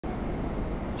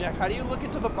Jack, how do you look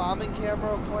into the bombing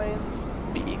camera of planes?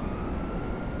 B.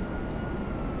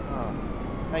 Oh,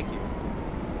 thank you.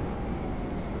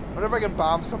 What if I can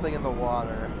bomb something in the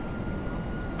water?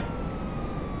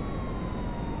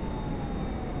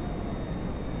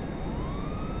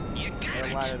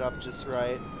 And line it up just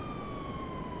right.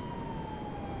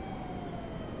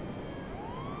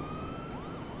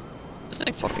 This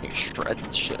thing fucking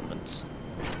shreds shipments.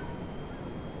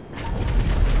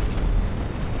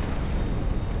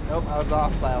 Nope, I was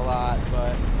off by a lot,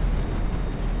 but...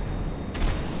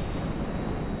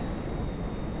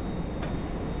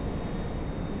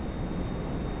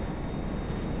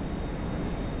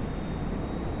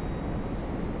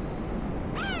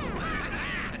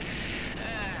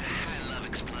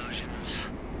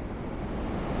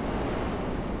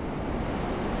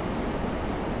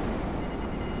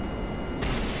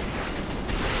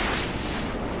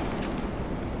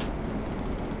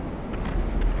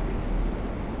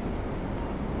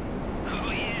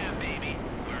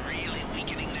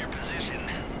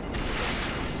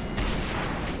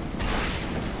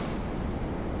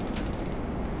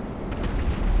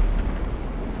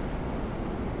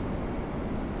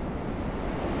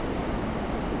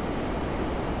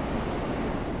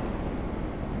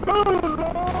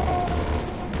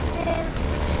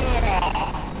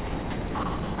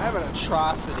 I have an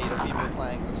atrocity to people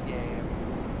playing this game.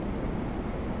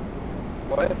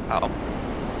 What? How?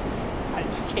 I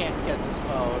just can't get this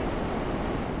mode.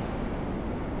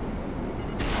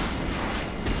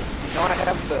 You know I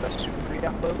have the Super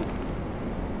upload?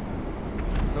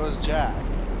 So is Jack.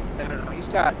 No, he's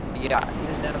got, yeah, he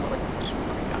doesn't have like the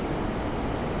Super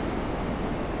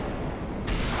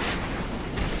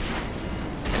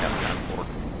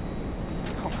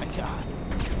Oh my god.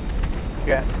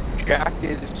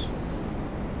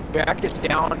 Jack is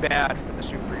down bad for the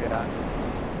Super yacht.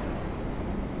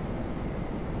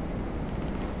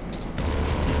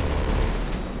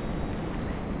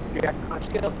 Jack, on a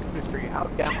scale of 2 to 3, how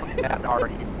down bad are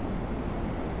you?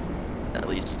 At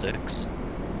least 6.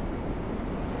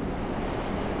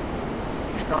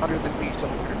 Stronger than me,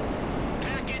 soldier.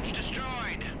 Package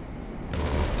destroyed.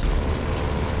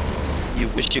 You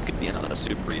wish you could be on a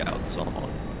super yacht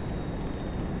song.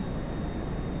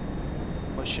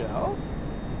 Michelle?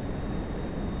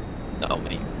 No,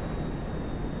 me.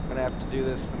 I'm gonna have to do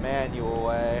this the manual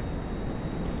way.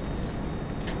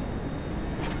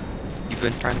 You've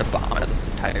been trying to bomb it this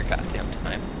entire goddamn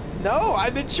time. No,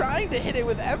 I've been trying to hit it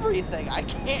with everything. I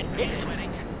can't hit it.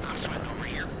 Sweating. I'm sweating over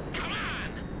here. Come on.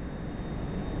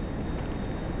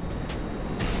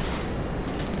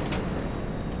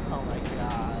 Oh my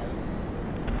god.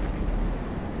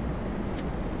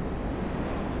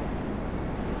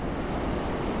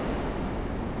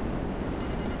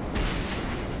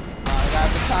 I got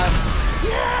the time.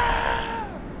 Yeah!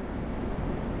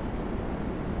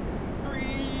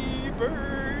 Free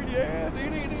bird, yeah.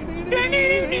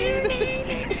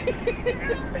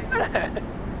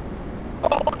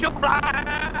 Hold your fly!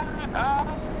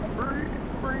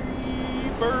 Free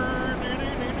bird.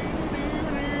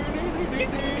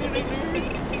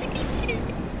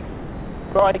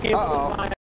 Bro, I can't Uh-oh. put my